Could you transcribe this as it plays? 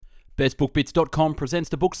BestBookBits.com presents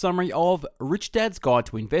the book summary of Rich Dad's Guide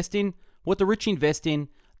to Investing, What the Rich Invest In,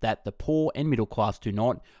 That the Poor and Middle Class Do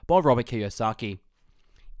Not, by Robert Kiyosaki.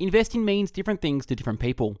 Investing means different things to different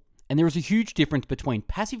people, and there is a huge difference between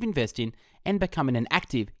passive investing and becoming an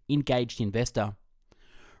active, engaged investor.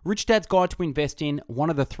 Rich Dad's Guide to Investing, one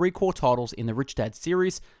of the 3 core titles in the Rich Dad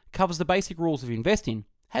series, covers the basic rules of investing,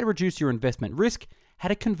 how to reduce your investment risk, how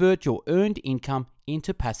to convert your earned income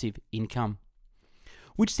into passive income.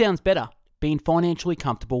 Which sounds better, being financially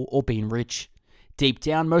comfortable or being rich? Deep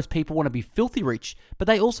down, most people want to be filthy rich, but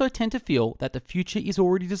they also tend to feel that the future is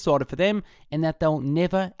already decided for them and that they'll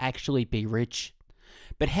never actually be rich.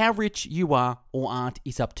 But how rich you are or aren't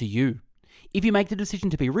is up to you. If you make the decision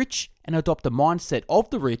to be rich and adopt the mindset of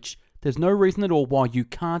the rich, there's no reason at all why you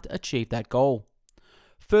can't achieve that goal.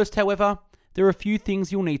 First, however, there are a few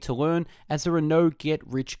things you'll need to learn, as there are no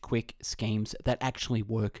get-rich-quick schemes that actually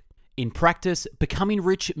work. In practice, becoming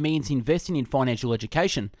rich means investing in financial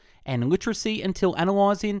education and literacy until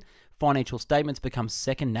analysing financial statements becomes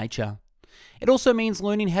second nature. It also means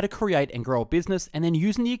learning how to create and grow a business and then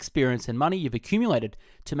using the experience and money you've accumulated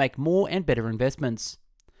to make more and better investments.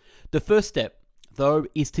 The first step, though,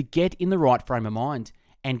 is to get in the right frame of mind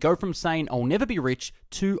and go from saying I'll never be rich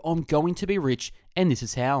to I'm going to be rich and this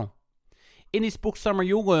is how. In this book summary,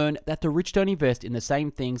 you'll learn that the rich don't invest in the same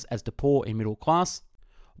things as the poor and middle class,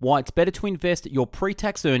 why it's better to invest your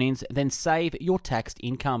pre-tax earnings than save your taxed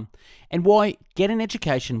income, and why get an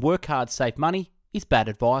education, work hard, save money is bad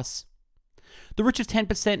advice. The richest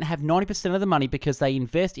 10% have 90% of the money because they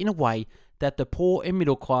invest in a way that the poor and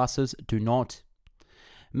middle classes do not.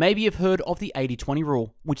 Maybe you've heard of the 80-20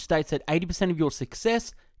 rule, which states that 80% of your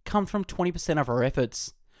success comes from 20% of our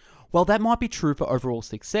efforts. Well, that might be true for overall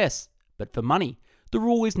success, but for money, the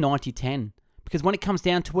rule is 90-10. Because when it comes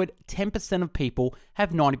down to it, 10% of people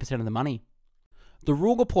have 90% of the money. The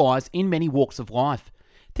rule applies in many walks of life.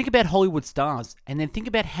 Think about Hollywood stars, and then think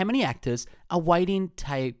about how many actors are waiting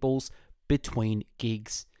tables between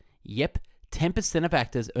gigs. Yep, 10% of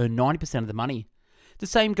actors earn 90% of the money. The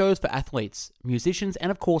same goes for athletes, musicians, and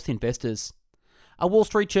of course investors. A Wall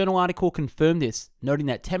Street Journal article confirmed this, noting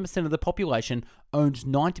that 10% of the population owns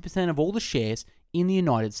 90% of all the shares in the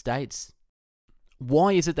United States.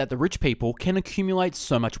 Why is it that the rich people can accumulate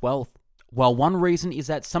so much wealth? Well, one reason is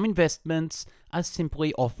that some investments are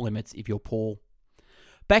simply off limits if you're poor.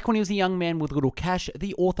 Back when he was a young man with little cash,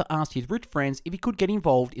 the author asked his rich friends if he could get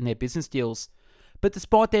involved in their business deals. But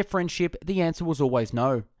despite their friendship, the answer was always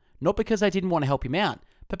no. Not because they didn't want to help him out,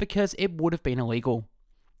 but because it would have been illegal.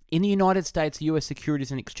 In the United States, the US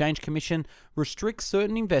Securities and Exchange Commission restricts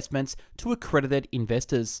certain investments to accredited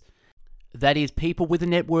investors. That is, people with a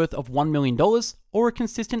net worth of $1 million or a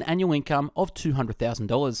consistent annual income of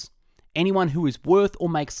 $200,000. Anyone who is worth or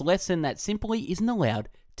makes less than that simply isn't allowed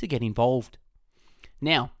to get involved.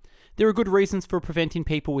 Now, there are good reasons for preventing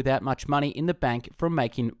people without much money in the bank from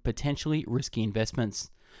making potentially risky investments.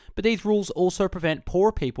 But these rules also prevent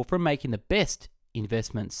poorer people from making the best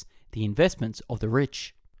investments, the investments of the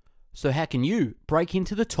rich. So how can you break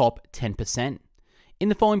into the top 10%? In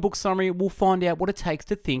the following book summary, we'll find out what it takes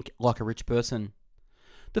to think like a rich person.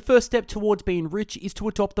 The first step towards being rich is to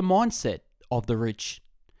adopt the mindset of the rich.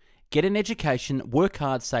 Get an education, work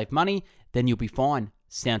hard, save money, then you'll be fine.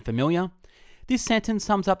 Sound familiar? This sentence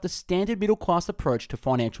sums up the standard middle class approach to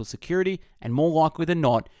financial security, and more likely than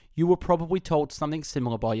not, you were probably told something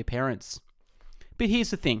similar by your parents. But here's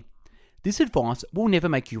the thing. This advice will never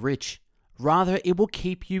make you rich. Rather, it will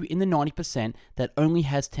keep you in the 90% that only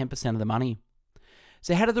has 10% of the money.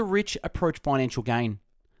 So how do the rich approach financial gain?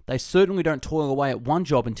 They certainly don't toil away at one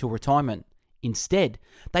job until retirement. Instead,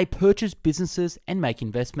 they purchase businesses and make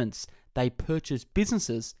investments.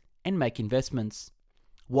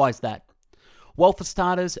 Why is that? Well, for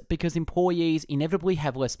starters, because employees inevitably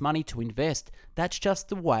have less money to invest. That's just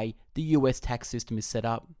the way the US tax system is set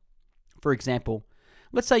up. For example,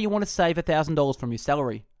 let's say you want to save $1,000 from your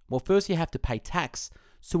salary. Well, first you have to pay tax.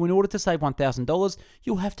 So in order to save $1,000,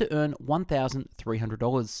 you'll have to earn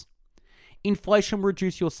 $1,300. Inflation will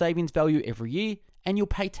reduce your savings value every year, and you'll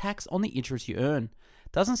pay tax on the interest you earn.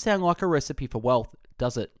 Doesn't sound like a recipe for wealth,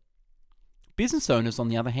 does it? Business owners, on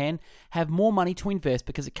the other hand, have more money to invest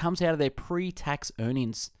because it comes out of their pre-tax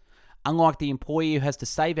earnings. Unlike the employee who has to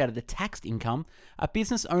save out of the taxed income, a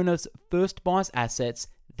business owner first buys assets,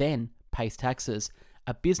 then pays taxes.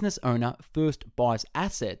 A business owner first buys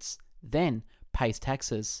assets, then pays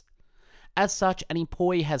taxes. As such, an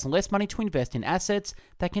employee has less money to invest in assets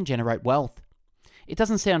that can generate wealth. It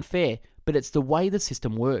doesn't sound fair, but it's the way the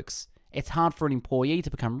system works. It's hard for an employee to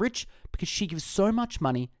become rich because she gives so much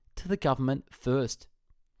money to the government first.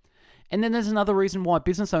 And then there's another reason why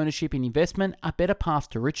business ownership and investment are better paths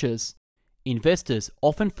to riches. Investors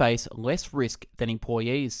often face less risk than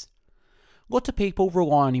employees. Lots of people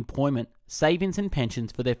rely on employment, savings and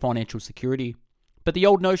pensions for their financial security. But the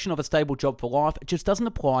old notion of a stable job for life just doesn't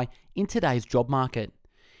apply in today's job market.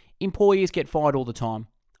 Employees get fired all the time.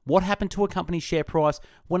 What happened to a company's share price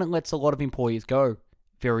when it lets a lot of employees go?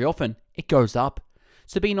 Very often, it goes up.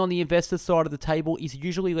 So being on the investor side of the table is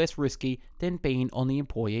usually less risky than being on the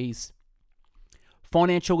employees.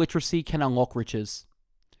 Financial literacy can unlock riches.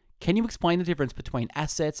 Can you explain the difference between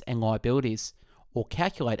assets and liabilities, or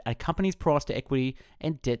calculate a company's price to equity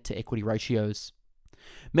and debt to equity ratios?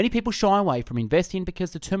 Many people shy away from investing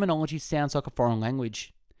because the terminology sounds like a foreign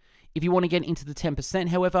language. If you want to get into the 10%,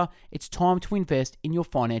 however, it's time to invest in your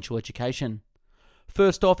financial education.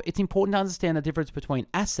 First off, it's important to understand the difference between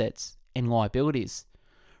assets and liabilities.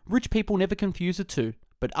 Rich people never confuse the two,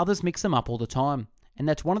 but others mix them up all the time, and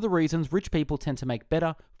that's one of the reasons rich people tend to make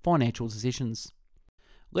better financial decisions.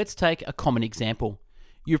 Let's take a common example.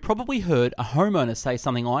 You've probably heard a homeowner say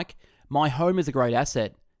something like, "My home is a great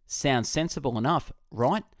asset." Sounds sensible enough,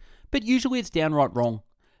 right? But usually it's downright wrong.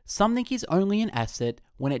 Something is only an asset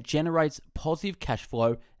when it generates positive cash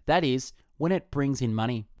flow, that is, when it brings in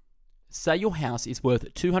money. Say your house is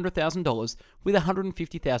worth $200,000 with a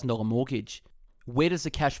 $150,000 mortgage. Where does the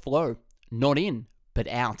cash flow? Not in, but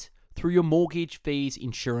out, through your mortgage, fees,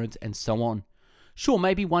 insurance, and so on. Sure,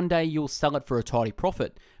 maybe one day you'll sell it for a tidy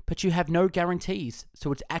profit, but you have no guarantees,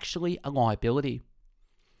 so it's actually a liability.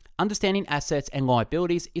 Understanding assets and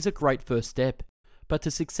liabilities is a great first step, but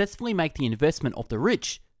to successfully make the investment of the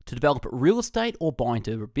rich, to develop real estate or buy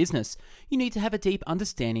into a business, you need to have a deep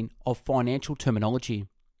understanding of financial terminology.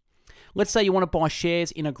 Let's say you want to buy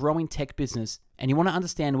shares in a growing tech business and you want to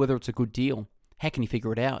understand whether it's a good deal. How can you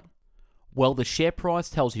figure it out? Well, the share price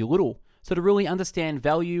tells you little. So to really understand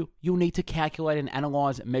value, you'll need to calculate and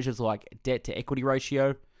analyze measures like debt to equity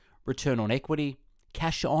ratio, return on equity,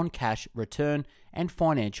 cash on cash return, and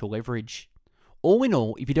financial leverage. All in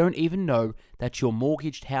all, if you don't even know that your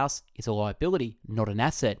mortgaged house is a liability, not an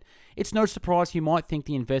asset, it's no surprise you might think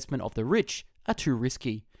the investment of the rich are too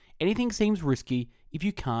risky. Anything seems risky if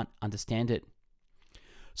you can't understand it.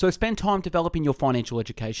 So spend time developing your financial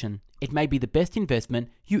education. It may be the best investment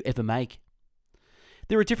you ever make.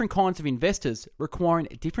 There are different kinds of investors requiring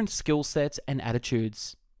different skill sets and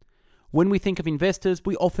attitudes. When we think of investors,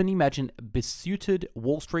 we often imagine besuited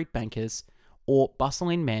Wall Street bankers or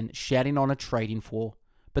bustling men shouting on a trading floor.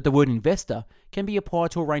 But the word investor can be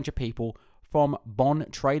applied to a range of people, from bond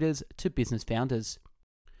traders to business founders.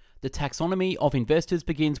 The taxonomy of investors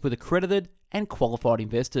begins with accredited and qualified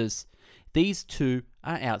investors. These two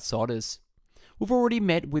are outsiders. We've already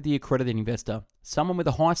met with the accredited investor, someone with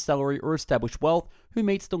a high salary or established wealth who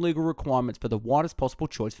meets the legal requirements for the widest possible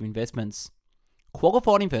choice of investments.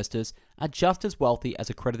 Qualified investors are just as wealthy as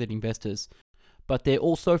accredited investors, but they're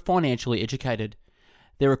also financially educated.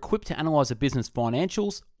 They're equipped to analyze a business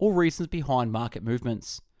financials or reasons behind market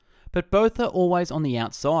movements. But both are always on the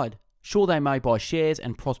outside. Sure, they may buy shares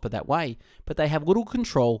and prosper that way, but they have little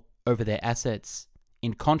control over their assets.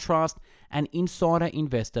 In contrast, an insider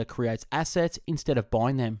investor creates assets instead of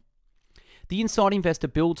buying them. The inside investor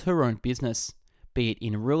builds her own business, be it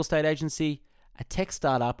in a real estate agency, a tech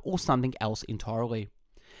startup, or something else entirely.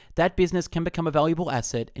 That business can become a valuable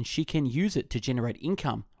asset and she can use it to generate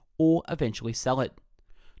income or eventually sell it.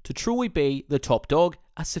 To truly be the top dog,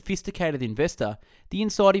 a sophisticated investor, the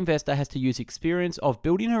inside investor has to use experience of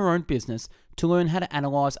building her own business to learn how to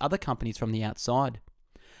analyze other companies from the outside.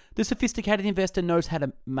 The sophisticated investor knows how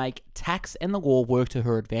to make tax and the law work to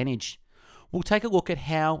her advantage. We'll take a look at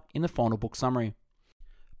how in the final book summary.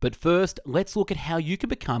 But first, let's look at how you can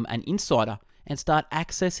become an insider and start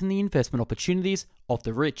accessing the investment opportunities of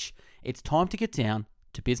the rich. It's time to get down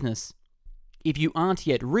to business. If you aren't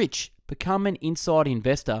yet rich, become an inside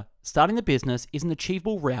investor. Starting the business is an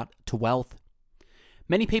achievable route to wealth.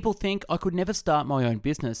 Many people think I could never start my own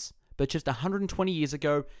business, but just 120 years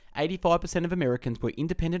ago, 85% of Americans were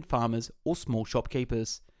independent farmers or small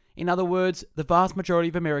shopkeepers. In other words, the vast majority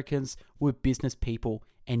of Americans were business people,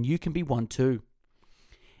 and you can be one too.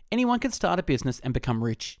 Anyone can start a business and become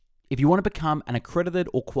rich. If you want to become an accredited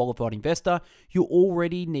or qualified investor, you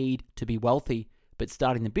already need to be wealthy, but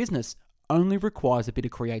starting the business only requires a bit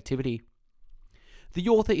of creativity. The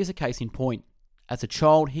author is a case in point. As a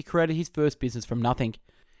child, he created his first business from nothing.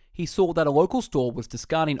 He saw that a local store was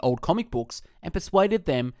discarding old comic books and persuaded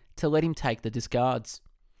them to let him take the discards.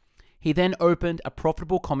 He then opened a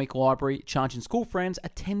profitable comic library, charging school friends a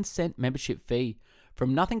 10-cent membership fee.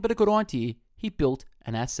 From nothing but a good idea, he built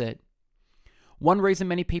an asset. One reason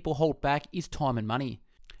many people hold back is time and money.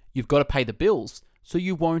 You've got to pay the bills, so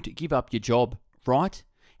you won't give up your job, right?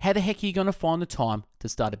 How the heck are you going to find the time to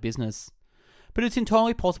start a business? But it's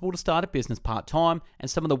entirely possible to start a business part-time, and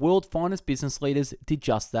some of the world's finest business leaders did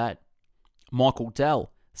just that. Michael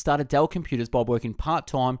Dell started Dell Computers by working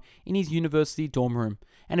part-time in his university dorm room,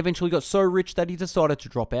 and eventually got so rich that he decided to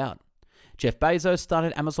drop out. Jeff Bezos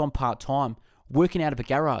started Amazon part-time, working out of a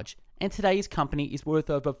garage, and today his company is worth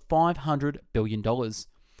over $500 billion.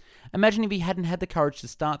 Imagine if he hadn't had the courage to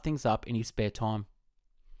start things up in his spare time.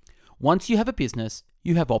 Once you have a business,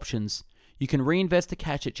 you have options. You can reinvest the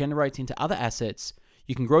cash it generates into other assets,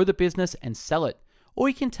 you can grow the business and sell it, or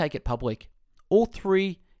you can take it public. All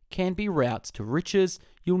three can be routes to riches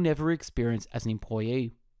you'll never experience as an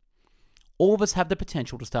employee. All of us have the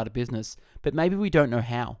potential to start a business, but maybe we don't know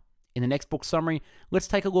how. In the next book summary, let's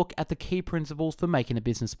take a look at the key principles for making a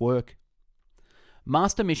business work.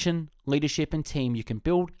 Master mission, leadership, and team, you can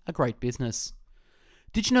build a great business.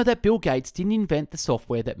 Did you know that Bill Gates didn't invent the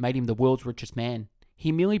software that made him the world's richest man?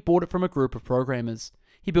 He merely bought it from a group of programmers.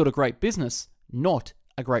 He built a great business, not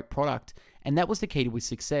a great product, and that was the key to his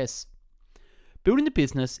success. Building the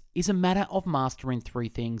business is a matter of mastering three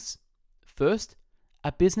things. First,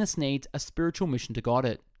 a business needs a spiritual mission to guide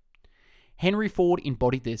it. Henry Ford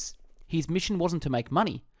embodied this. His mission wasn't to make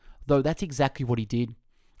money, though that's exactly what he did,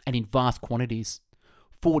 and in vast quantities.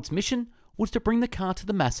 Ford's mission was to bring the car to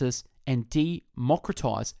the masses and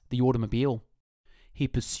democratize the automobile. He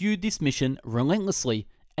pursued this mission relentlessly,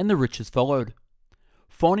 and the riches followed.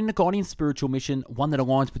 Finding a guiding spiritual mission, one that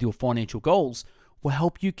aligns with your financial goals, will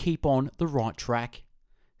help you keep on the right track.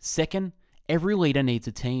 Second, every leader needs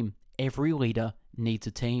a team. Every leader needs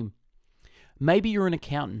a team. Maybe you're an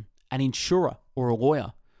accountant, an insurer, or a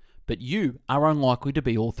lawyer, but you are unlikely to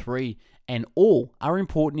be all three, and all are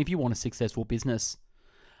important if you want a successful business.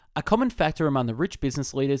 A common factor among the rich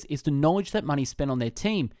business leaders is the knowledge that money spent on their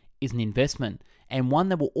team is an investment, and one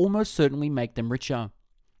that will almost certainly make them richer.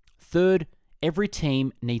 Third, every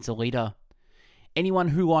team needs a leader. Anyone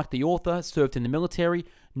who, like the author, served in the military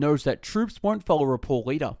knows that troops won't follow a poor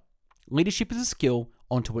leader. Leadership is a skill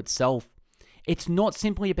unto itself. It's not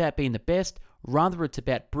simply about being the best, rather it's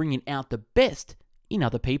about bringing out the best in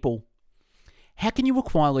other people. How can you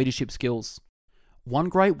acquire leadership skills? One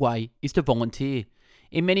great way is to volunteer.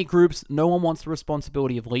 In many groups, no one wants the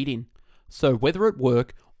responsibility of leading. So whether at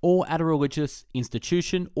work or at a religious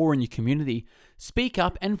institution or in your community, speak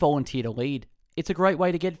up and volunteer to lead. It's a great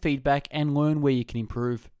way to get feedback and learn where you can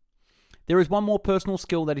improve. There is one more personal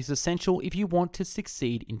skill that is essential if you want to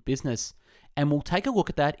succeed in business, and we'll take a look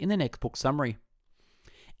at that in the next book summary.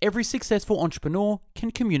 Every successful entrepreneur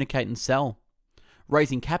can communicate and sell.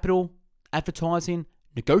 Raising capital, advertising,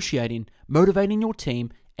 negotiating, motivating your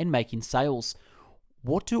team, and making sales.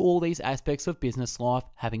 What do all these aspects of business life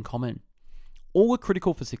have in common? All are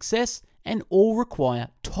critical for success and all require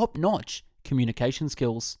top-notch communication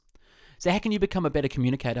skills. So how can you become a better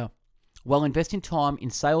communicator? Well, investing time in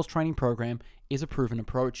sales training program is a proven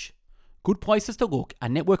approach. Good places to look are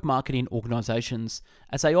network marketing organizations,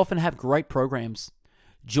 as they often have great programs.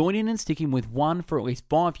 Joining and sticking with one for at least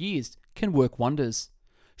 5 years can work wonders.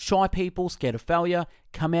 Shy people scared of failure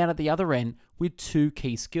come out at the other end with two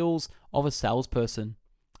key skills of a salesperson: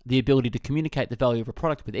 the ability to communicate the value of a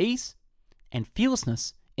product with ease and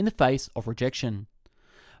fearlessness in the face of rejection.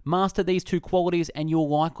 Master these two qualities and you'll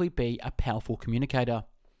likely be a powerful communicator.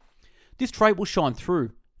 This trait will shine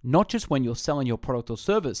through, not just when you're selling your product or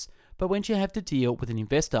service, but when you have to deal with an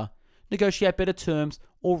investor, negotiate better terms,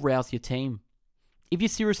 or rouse your team. If you're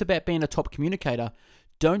serious about being a top communicator,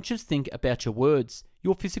 don't just think about your words.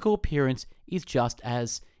 Your physical appearance is just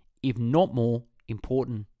as, if not more,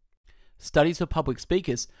 important. Studies of public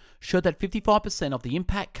speakers show that 55% of the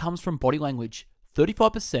impact comes from body language,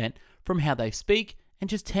 35% from how they speak, and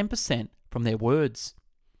just 10% from their words.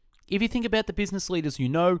 If you think about the business leaders you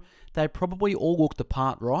know, they probably all look the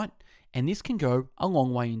part, right? And this can go a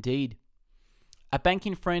long way indeed. A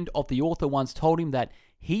banking friend of the author once told him that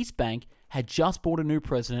his bank had just bought a new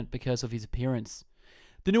president because of his appearance.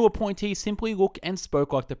 The new appointee simply looked and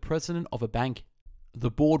spoke like the president of a bank.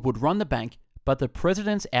 The board would run the bank, but the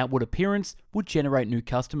president's outward appearance would generate new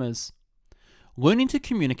customers. Learning to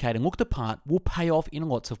communicate and look the part will pay off in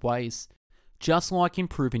lots of ways. Just like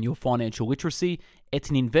improving your financial literacy,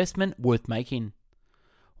 it's an investment worth making.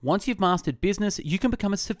 Once you've mastered business, you can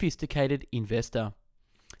become a sophisticated investor.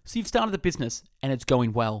 So you've started a business and it's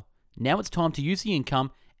going well. Now it's time to use the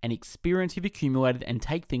income and experience you've accumulated and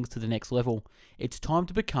take things to the next level. It's time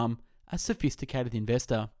to become a sophisticated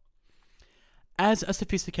investor. As a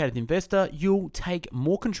sophisticated investor, you'll take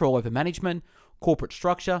more control over management, corporate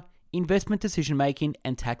structure, investment decision making,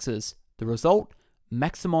 and taxes. The result?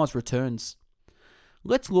 maximize returns.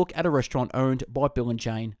 Let's look at a restaurant owned by Bill and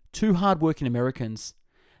Jane, two hard-working Americans.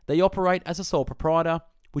 They operate as a sole proprietor,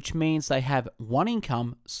 which means they have one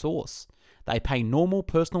income source. They pay normal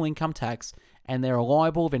personal income tax, and they're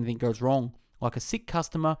liable if anything goes wrong, like a sick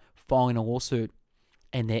customer filing a lawsuit.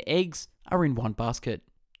 And their eggs are in one basket.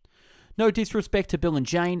 No disrespect to Bill and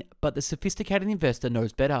Jane, but the sophisticated investor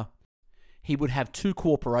knows better. He would have two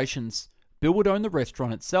corporations. Bill would own the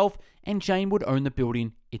restaurant itself, and Jane would own the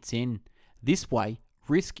building it's in. This way,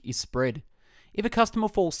 risk is spread. If a customer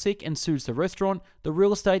falls sick and sues the restaurant, the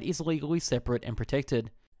real estate is legally separate and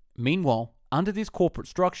protected. Meanwhile, under this corporate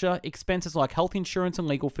structure, expenses like health insurance and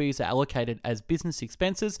legal fees are allocated as business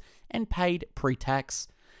expenses and paid pre-tax.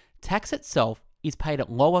 Tax itself is paid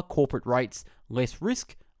at lower corporate rates, less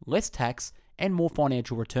risk, less tax, and more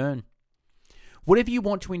financial return. Whatever you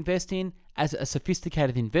want to invest in, as a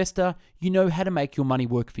sophisticated investor, you know how to make your money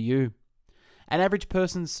work for you. An average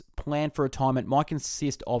person's plan for retirement might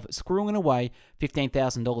consist of squirreling away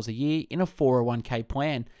 $15,000 a year in a 401k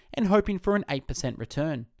plan and hoping for an 8%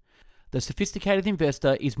 return. The sophisticated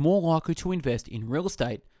investor is more likely to invest in real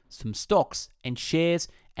estate, some stocks and shares,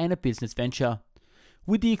 and a business venture.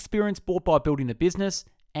 With the experience bought by building a business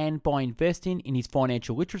and by investing in his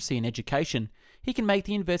financial literacy and education, he can make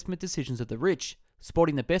the investment decisions of the rich,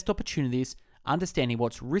 spotting the best opportunities, understanding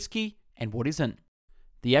what's risky and what isn't.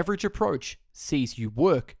 The average approach sees you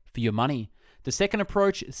work for your money. The second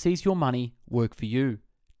approach sees your money work for you.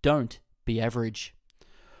 Don't be average.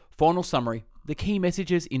 Final summary. The key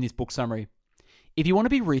messages in this book summary. If you want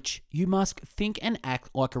to be rich, you must think and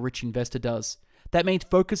act like a rich investor does. That means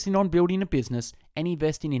focusing on building a business and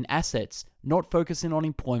investing in assets, not focusing on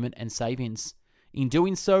employment and savings. In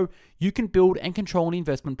doing so, you can build and control an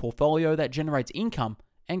investment portfolio that generates income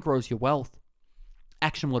and grows your wealth.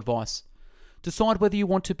 Actionable advice. Decide whether you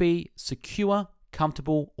want to be secure,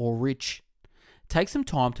 comfortable, or rich. Take some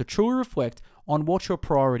time to truly reflect on what your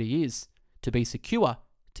priority is: to be secure,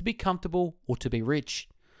 to be comfortable, or to be rich.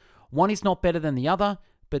 One is not better than the other,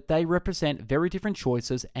 but they represent very different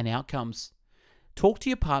choices and outcomes. Talk to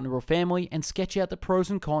your partner or family and sketch out the pros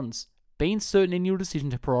and cons. Being certain in your decision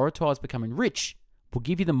to prioritize becoming rich will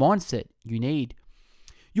give you the mindset you need.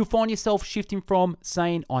 You'll find yourself shifting from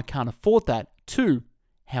saying, "I can't afford that," to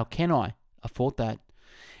 "How can I afford that?"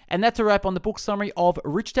 And that's a wrap on the book summary of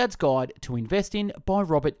Rich Dad's Guide to Investing by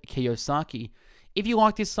Robert Kiyosaki. If you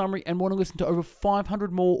like this summary and want to listen to over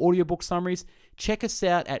 500 more audiobook summaries, check us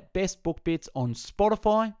out at Best Book Bits on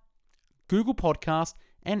Spotify, Google Podcast,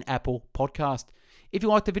 and Apple Podcast. If you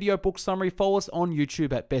like the video book summary, follow us on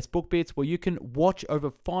YouTube at Best Book Bits, where you can watch over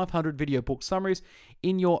 500 video book summaries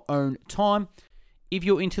in your own time. If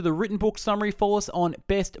you're into the written book summary, follow us on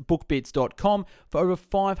bestbookbits.com for over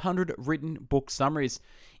 500 written book summaries.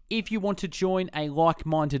 If you want to join a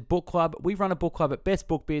like-minded book club, we run a book club at Best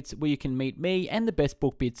Book Bits, where you can meet me and the Best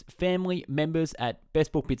Book Bits family members at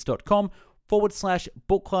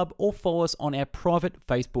bestbookbits.com/book club, or follow us on our private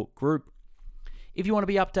Facebook group. If you want to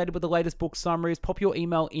be updated with the latest book summaries, pop your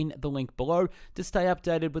email in the link below to stay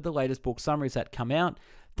updated with the latest book summaries that come out.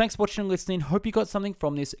 Thanks for watching and listening. Hope you got something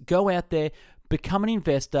from this. Go out there, become an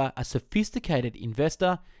investor, a sophisticated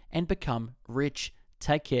investor, and become rich.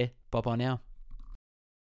 Take care. Bye-bye now.